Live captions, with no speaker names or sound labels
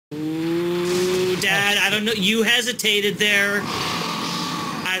Dad, I don't know. You hesitated there.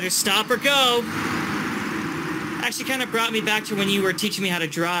 Either stop or go. Actually kind of brought me back to when you were teaching me how to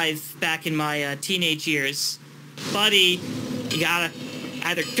drive back in my teenage years. Buddy, you gotta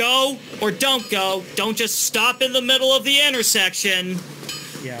either go or don't go. Don't just stop in the middle of the intersection.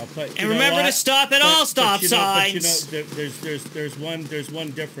 Yeah, but and remember to stop at all stop signs. But there's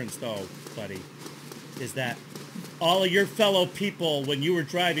one difference though, buddy, is that all of your fellow people when you were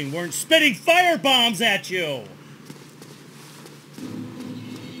driving weren't spitting fire bombs at you.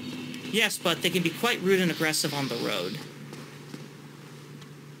 Yes, but they can be quite rude and aggressive on the road.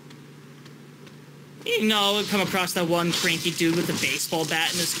 You know, come across that one cranky dude with a baseball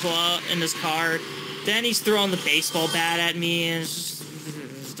bat in his car. Then he's throwing the baseball bat at me, and I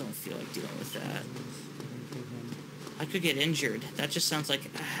just don't feel like dealing with that. I could get injured. That just sounds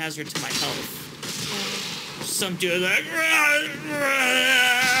like a hazard to my health. Some dude like,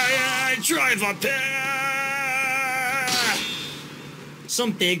 drive up here.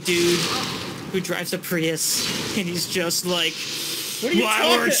 Some big dude who drives a Prius, and he's just like,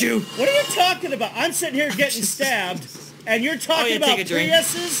 why weren't you? What are you talking about? I'm sitting here getting stabbed, and you're talking about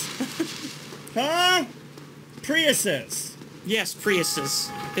Priuses? Huh? Priuses. Yes, Priuses.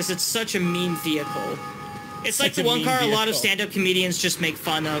 Because it's such a mean vehicle. It's like the one car a lot of stand-up comedians just make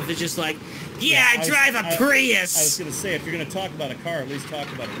fun of. It's just like, yeah, I drive a Prius! I was going to say, if you're going to talk about a car, at least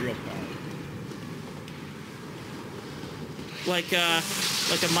talk about a real car. Like a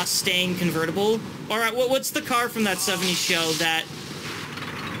Mustang convertible? Alright, what's the car from that 70s show that...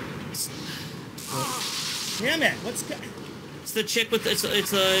 Damn it, It's the chick with...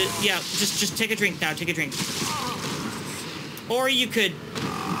 Yeah, just take a drink now, take a drink. Or you could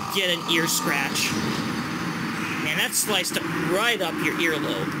get an ear scratch. Man, that sliced right up your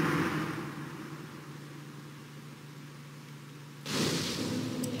earlobe.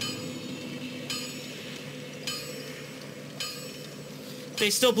 They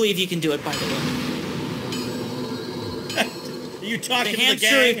still believe you can do it, by the way. You talking to the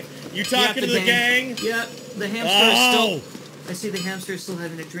gang? You talking to the gang? Yeah, the hamster is still... I see the hamster is still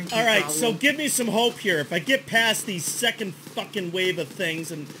having a drinking problem. Alright, so give me some hope here. If I get past these second fucking wave of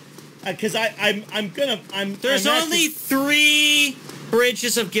things, and... Because There's only 3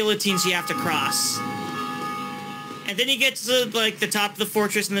 bridges of guillotines you have to cross. And then you get to, like, the top of the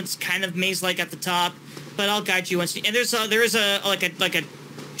fortress, and it's kind of maze-like at the top. But I'll guide you once. And there is a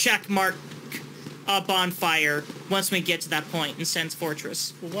check mark bonfire once we get to that point in Sen's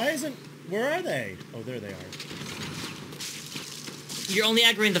Fortress. Well, where are they? Oh, there they are. You're only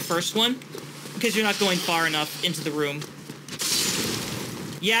aggroing the first one because you're not going far enough into the room.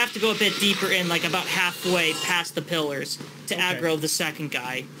 You have to go a bit deeper in, like about halfway past the pillars to aggro the second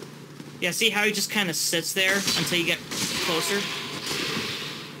guy. Yeah, see how he just kind of sits there until you get closer?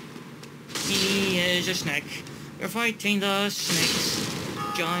 He is a snake. We're fighting the snakes.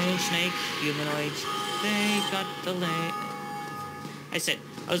 Giant snake, humanoids. They got the leg. I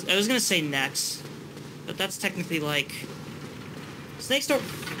was gonna say necks, but that's technically like snakes don't.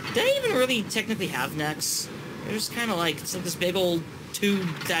 They don't even really technically have necks. They're just kind of like it's like this big old tube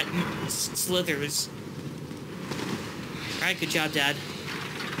that slithers. All right, good job, Dad.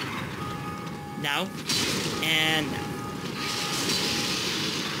 Now and now.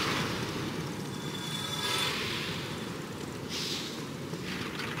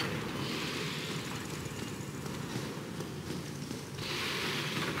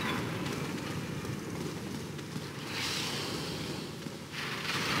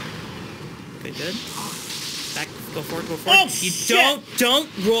 Good. Back. Go forward. Go forward. Oh, you shit. don't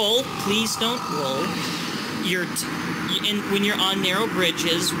roll. Please don't roll. When you're on narrow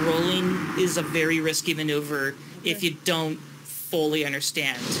bridges, rolling is a very risky maneuver if you don't fully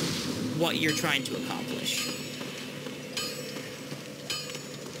understand what you're trying to accomplish.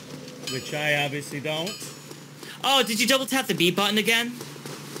 Which I obviously don't. Oh, did you double tap the B button again?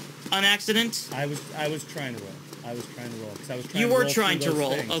 On accident? I was trying to roll. I was trying to roll because I was trying. You to were roll trying to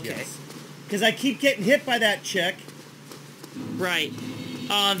roll. Things, Okay. Yes. Because I keep getting hit by that chick. Right.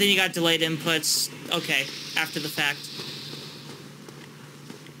 Then you got delayed inputs. Okay, after the fact.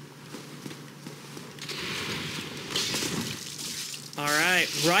 Alright,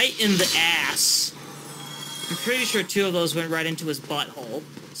 right in the ass. I'm pretty sure 2 of those went right into his butthole.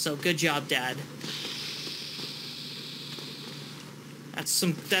 So good job, Dad. That's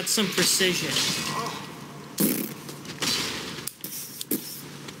some precision.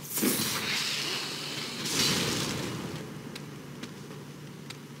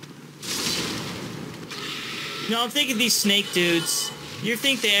 No, I'm thinking these snake dudes. You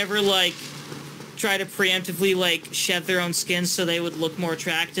think they ever, like, try to preemptively, like, shed their own skin so they would look more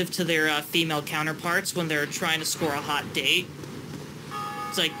attractive to their female counterparts when they're trying to score a hot date.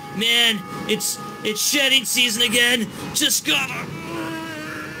 It's like, man, it's shedding season again. Just gotta...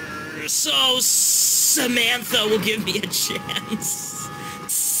 So Samantha will give me a chance.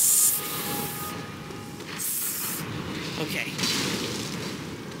 Okay.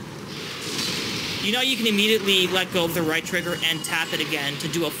 You know you can immediately let go of the right trigger and tap it again to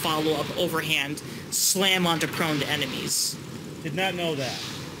do a follow-up overhand slam onto prone enemies. Did not know that.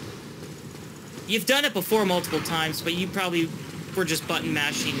 You've done it before multiple times, but you probably were just button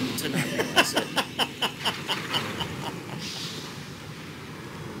mashing to not realize it.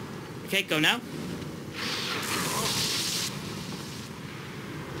 Okay, go now.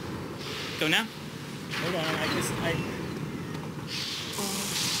 Go now. Hold on,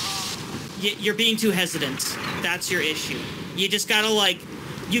 You're being too hesitant. That's your issue. You just gotta, like...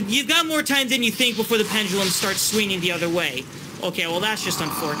 You've got more time than you think before the pendulum starts swinging the other way. Okay, well, that's just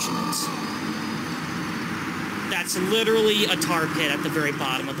unfortunate. That's literally a tar pit at the very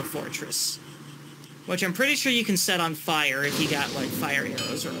bottom of the fortress. Which I'm pretty sure you can set on fire if you got, like, fire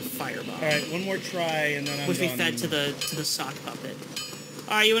arrows or a firebomb. Alright, one more try, and then I'm which we done. fed to the sock puppet.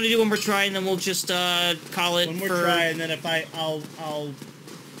 Alright, you want to do one more try, and then we'll just, call it one more for... try, and then if I...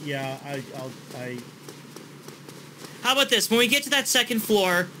 How about this? When we get to that second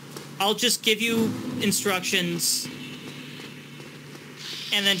floor, I'll just give you instructions,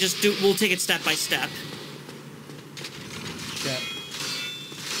 and then just we'll take it step by step. Yeah.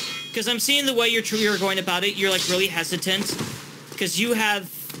 Because I'm seeing the way you're going about it, you're, like, really hesitant, because you have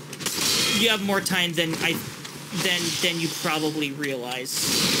more time than you probably realize.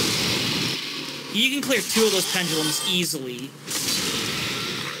 You can clear 2 of those pendulums easily.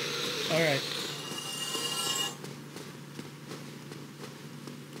 Alright.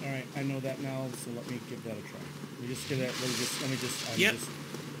 Alright, I know that now, so let me give that a try. Let me just... Yep.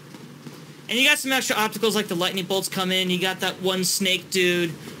 And you got some extra opticals like the lightning bolts come in. You got that one snake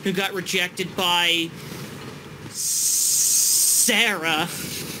dude who got rejected by... Sarah.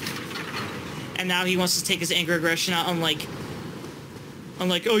 And now he wants to take his anger aggression out on, like... oh,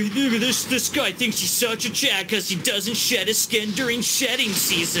 this guy thinks he's such a Chad because he doesn't shed his skin during shedding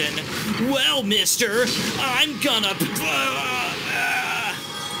season. Well, mister, I'm gonna...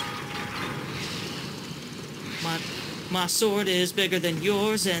 My sword is bigger than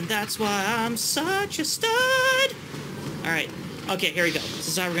yours, and that's why I'm such a stud. Alright. Okay, here we go. This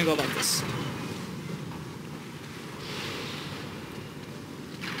is how we're gonna go about this.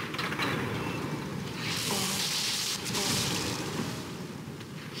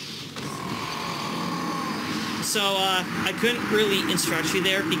 So, I couldn't really instruct you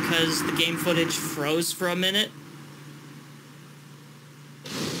there because the game footage froze for a minute.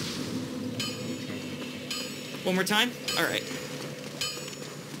 One more time? Alright.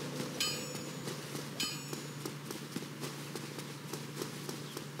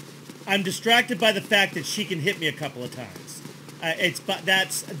 I'm distracted by the fact that she can hit me a couple of times.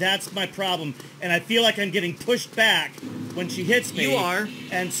 That's my problem, and I feel like I'm getting pushed back when she hits me. You are.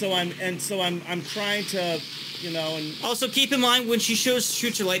 And so I'm trying to, you know, and also keep in mind when she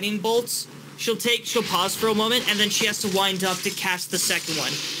shoots her lightning bolts, she'll pause for a moment and then she has to wind up to cast the second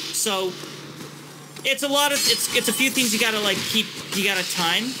one. So it's a few things you gotta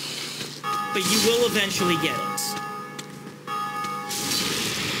time, but you will eventually get it.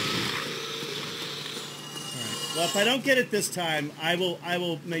 Well, if I don't get it this time, I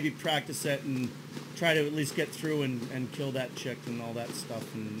will maybe practice it and try to at least get through and kill that chick and all that stuff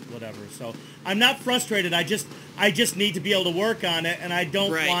and whatever. So I'm not frustrated. I just need to be able to work on it, and I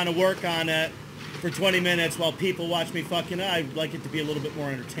don't want to work on it for 20 minutes while people watch me fucking. I'd like it to be a little bit more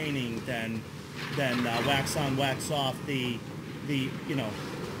entertaining than wax on, wax off. The you know.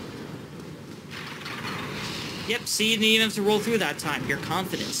 Yep. See, you didn't even have to roll through that time. Your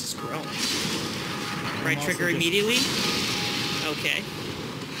confidence is growing. Right trigger immediately. Okay.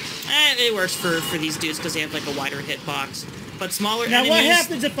 It works for these dudes because they have like a wider hitbox. But smaller enemies... Now what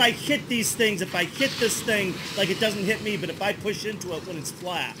happens if I hit these things? If I hit this thing, like it doesn't hit me, but if I push into it when it's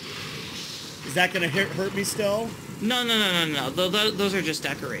flat, is that going to hurt me still? No. Those are just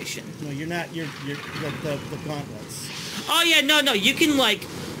decoration. No, you're not. You're like the gauntlets. Oh yeah, no. You can like...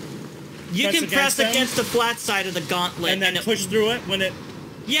 You can press against the flat side of the gauntlet. And then push through it when it...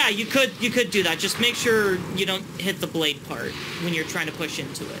 Yeah, you could do that. Just make sure you don't hit the blade part when you're trying to push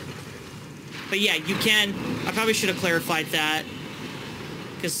into it. But yeah, you can. I probably should have clarified that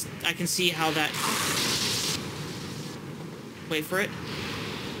because I can see how that. Wait for it.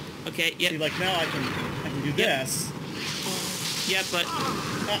 Okay. Yep. See, like now I can do this. Yeah, but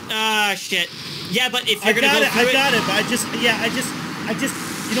shit. Yeah, but if you're I gonna got go it. through I got it. But I just.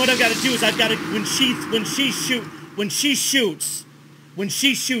 You know what I've got to do is I've got to when she shoots,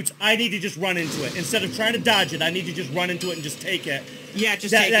 I need to just run into it instead of trying to dodge it. I need to just run into it and just take it. Yeah,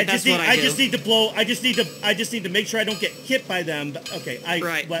 just take it. That's what I do. I just need to blow. I just need to make sure I don't get hit by them. But, okay,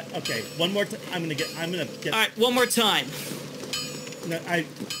 Right. Okay, one more time. I'm gonna get. All right, one more time. No,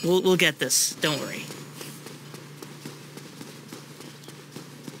 We'll get this. Don't worry.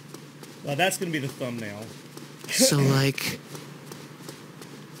 Well, that's gonna be the thumbnail. So, like,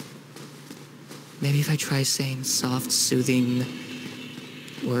 maybe if I try saying soft, soothing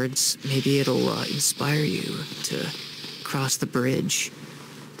words, maybe it'll inspire you to cross the bridge.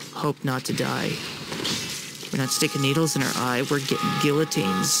 Hope not to die. We're not sticking needles in our eye, we're getting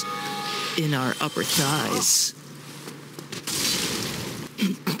guillotines in our upper thighs.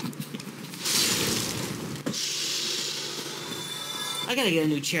 I gotta get a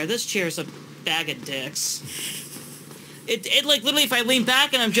new chair. This chair's a bag of dicks. It like literally if I lean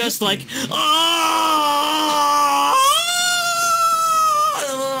back and I'm just like,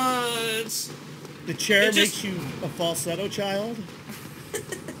 The chair It just- makes you a falsetto child.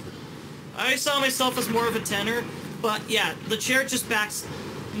 I saw myself as more of a tenor, but yeah, the chair just backs.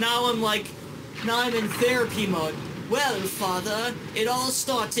 Now I'm in therapy mode. Well, Father, it all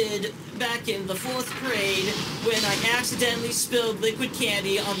started back in the 4th grade when I accidentally spilled liquid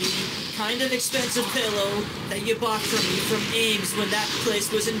candy on the kind of expensive pillow that you bought for me from Ames when that place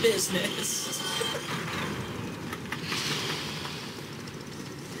was in business.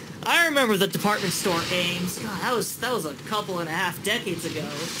 I remember the department store Ames. God, that was a couple and a half decades ago.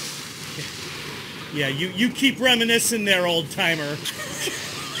 Yeah, you keep reminiscing there, old timer.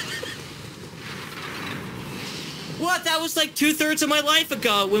 What? That was like 2/3 of my life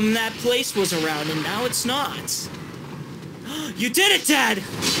ago when that place was around, and now it's not. You did it, Dad!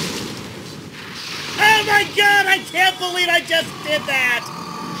 Oh my God! I can't believe I just did that.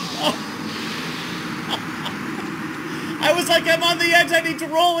 Oh. I was like, I'm on the edge. I need to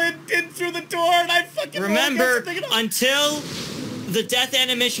roll in through the door, and I fucking remember until the death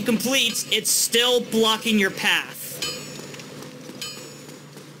animation completes, it's still blocking your path.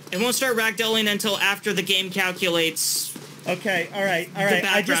 It won't start ragdolling until after the game calculates. Okay, all right.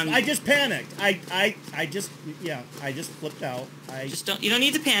 I just panicked. I just flipped out. You don't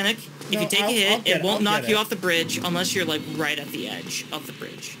need to panic. If you take a hit, it won't knock you off the bridge unless you're like right at the edge of the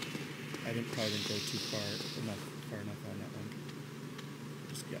bridge. I probably didn't go too far enough on that one.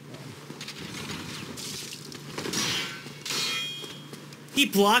 Just get one. He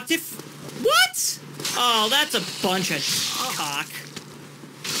blocked it. What? Oh, that's a bunch of cock.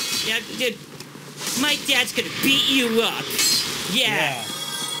 Yeah, dude, my dad's gonna beat you up. Yeah.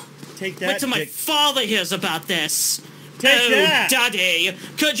 Take that. Wait till my father hears about this. Take that. Daddy,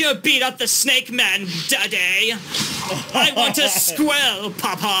 could you beat up the snake man, Daddy? I want a squirrel,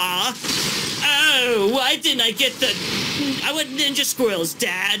 Papa. Oh, why didn't I get I want ninja squirrels,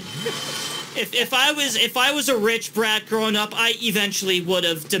 Dad. If I was a rich brat growing up, I eventually would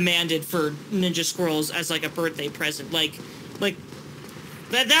have demanded for ninja squirrels as like a birthday present. Like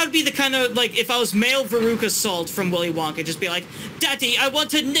that would be the kind of, like, if I was male Veruca Salt from Willy Wonka, just be like, Daddy, I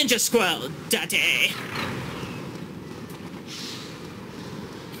want a ninja squirrel, Daddy.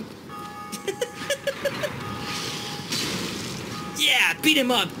 Yeah, beat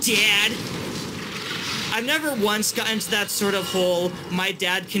him up, Dad. I've never once gotten to that sort of whole, my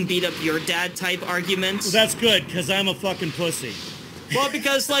dad can beat up your dad type argument. Well, that's good, because I'm a fucking pussy. Well,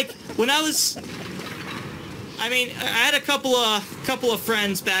 because, like, when I was... I mean, I had a couple of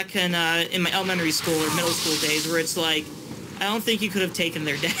friends back in my elementary school or middle school days where it's like, I don't think you could have taken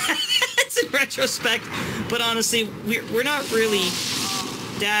their dads in retrospect, but honestly, we're not really.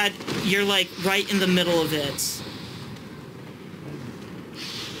 Dad, you're like right in the middle of it.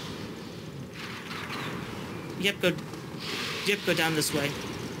 Yep, go down this way.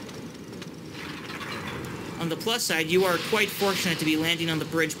 On the plus side, you are quite fortunate to be landing on the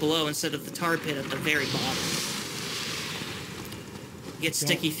bridge below instead of the tar pit at the very bottom. Get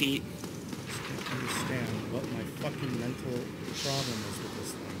sticky feet. I don't understand what my fucking mental problem is with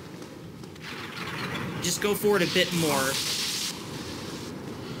this thing. Just go forward a bit more.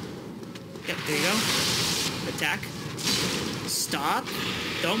 Yep, there you go. Attack. Stop.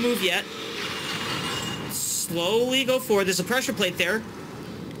 Don't move yet. Slowly go forward. There's a pressure plate there.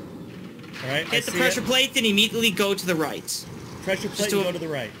 All right, hit the pressure plate, then immediately go to the right. Pressure plate and go to the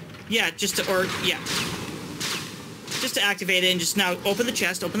right. Yeah, just to activate it and just now open the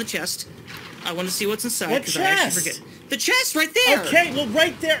chest, I want to see what's inside. What chest? I actually forget. The chest right there! Okay, well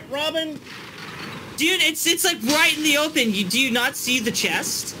right there, Robin. Dude, it's like right in the open. Do you not see the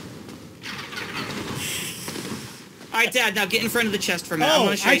chest? Alright, Dad, now get in front of the chest for a minute. I Oh,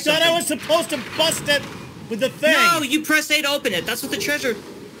 want to show I you thought something. I was supposed to bust it with the thing. No, you press A to open it. That's what the treasure...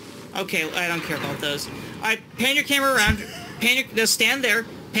 Okay, I don't care about those. Alright, pan your camera around. Now stand there.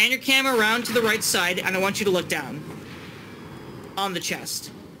 Pan your camera around to the right side, and I want you to look down. On the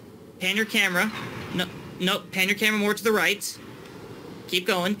chest. Pan your camera. No, pan your camera more to the right. Keep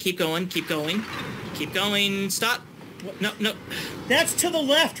going, keep going, keep going. Keep going, stop. No. That's to the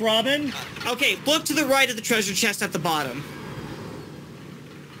left, Robin. Okay, look to the right of the treasure chest at the bottom.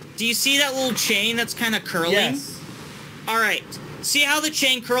 Do you see that little chain that's kind of curling? Yes. Alright. See how the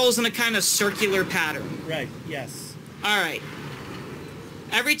chain curls in a kind of circular pattern? Right, yes. Alright.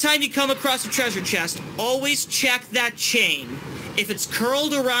 Every time you come across a treasure chest, always check that chain. If it's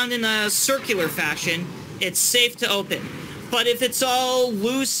curled around in a circular fashion, it's safe to open. But if it's all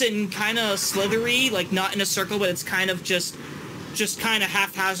loose and kind of slithery, like not in a circle, but it's kind of just kind of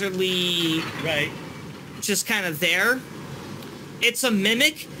haphazardly... Right. Just kind of there. It's a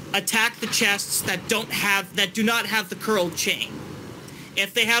mimic. Attack the chests that do not have the curled chain.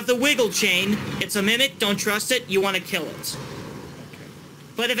 If they have the wiggle chain, it's a mimic. Don't trust it. You want to kill it. Okay.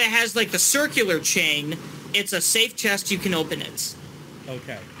 But if it has like the circular chain, it's a safe chest. You can open it.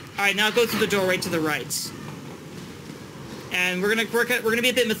 Okay. All right, now go through the door right to the right. And we're gonna be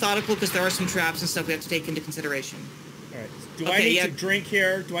a bit methodical because there are some traps and stuff we have to take into consideration. All right. Do I need to drink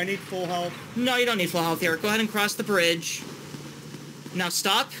here? Do I need full health? No, you don't need full health here. Go ahead and cross the bridge. Now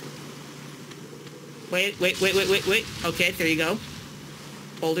stop. Wait. Okay, there you go.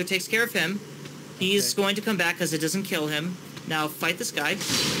 Boulder takes care of him. He's going to come back because it doesn't kill him. Now fight this guy.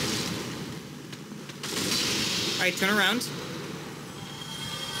 Alright, turn around.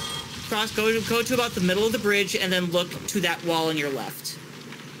 Go to about the middle of the bridge and then look to that wall on your left.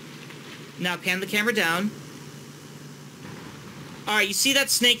 Now pan the camera down. Alright, you see that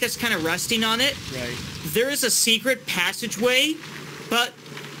snake that's kind of resting on it? Right. There is a secret passageway, but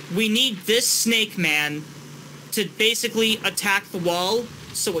we need this snake man to basically attack the wall.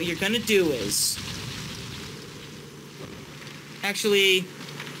 So what you're gonna do is... Actually,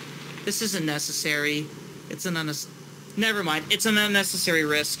 this isn't necessary. It's an Never mind. It's an unnecessary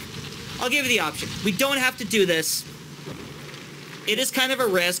risk. I'll give you the option. We don't have to do this. It is kind of a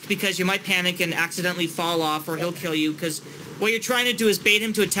risk because you might panic and accidentally fall off or he'll kill you because what you're trying to do is bait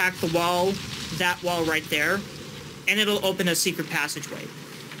him to attack the wall, that wall right there, and it'll open a secret passageway.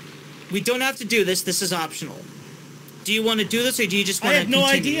 We don't have to do this. This is optional. Do you want to do this or do you just want to continue?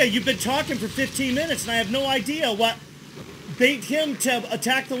 I have no idea. You've been talking for 15 minutes and I have no idea what... Bait him to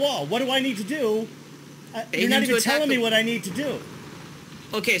attack the wall. What do I need to do? You're not even telling me what I need to do.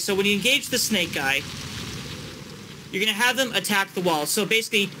 Okay, so when you engage the snake guy, you're going to have him attack the wall. So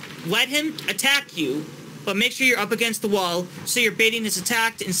basically, let him attack you, but make sure you're up against the wall so you're baiting his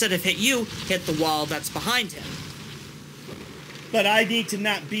attack instead of hit you, hit the wall that's behind him. But I need to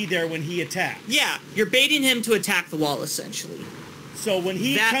not be there when he attacks. Yeah, you're baiting him to attack the wall, essentially. So when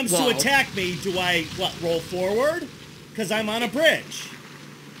he comes to attack me, do I, roll forward? Because I'm on a bridge.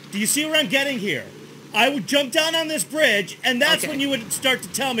 Do you see where I'm getting here? I would jump down on this bridge, and that's when you would start to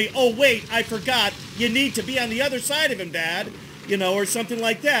tell me, oh, wait, I forgot. You need to be on the other side of him, Dad. You know, or something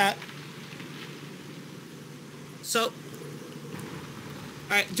like that. So,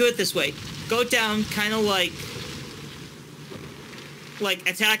 alright, do it this way. Go down kind of like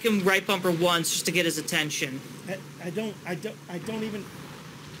attack him right bumper once just to get his attention. I don't even...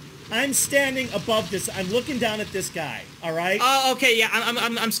 I'm standing above this. I'm looking down at this guy. All right. Oh, okay. Yeah,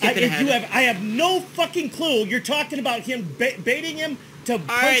 I'm skipping ahead. I have no fucking clue. You're talking about him baiting him to punch a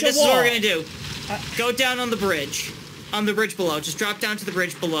wall. All right, this is what we're gonna do. Go down on the bridge below. Just drop down to the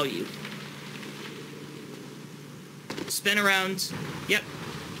bridge below you. Spin around. Yep.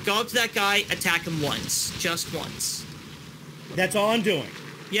 Go up to that guy. Attack him once. Just once. That's all I'm doing.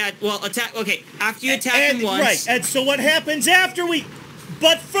 Yeah. Well, attack. Okay. After you attack him once. Right. And so what happens after we?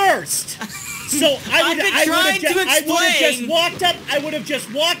 But first, so I would have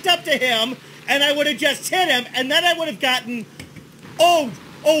just walked up to him, and I would have just hit him, and then I would have gotten, oh,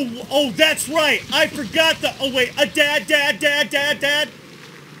 that's right, I forgot Dad.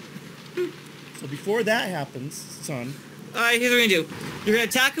 So before that happens, son. All right, here's what we're gonna do. You're gonna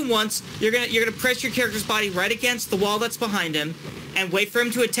attack him once. You're gonna press your character's body right against the wall that's behind him, and wait for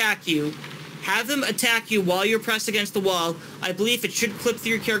him to attack you. Have them attack you while you're pressed against the wall. I believe it should clip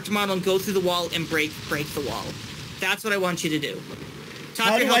through your character model and go through the wall and break the wall. That's what I want you to do.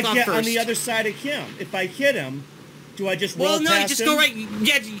 How do I get on the other side of him? If I hit him, do I just roll past him? Well, no, you just go right...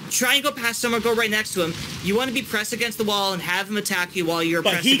 Yeah, try and go past him or go right next to him. You want to be pressed against the wall and have him attack you while you're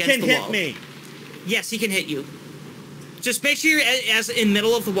pressed against the wall. But he can hit me. Yes, he can hit you. Just make sure you're as in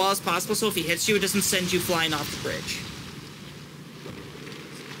middle of the wall as possible, so if he hits you, it doesn't send you flying off the bridge. Okay.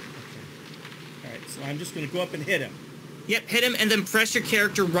 All right, so I'm just going to go up and hit him. Yep, hit him, and then press your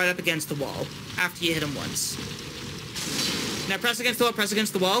character right up against the wall after you hit him once. Now press against the wall, press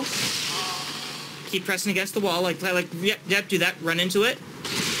against the wall. Keep pressing against the wall, yep, do that, run into it.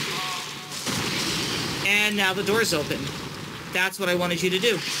 And now the door's open. That's what I wanted you to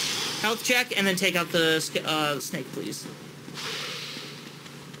do. Health check, and then take out the snake, please.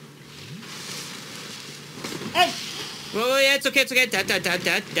 Oh! Well, yeah, it's okay, it's okay.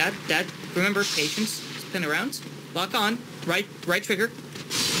 That. Remember, patience. Spin around. Lock on. Right trigger.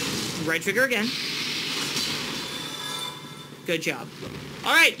 Right trigger again. Good job.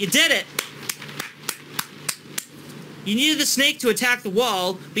 Alright, you did it! You needed the snake to attack the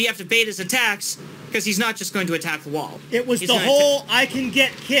wall, but you have to bait his attacks, because he's not just going to attack the wall. It was the whole I can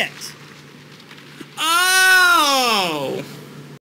get hit. Oh!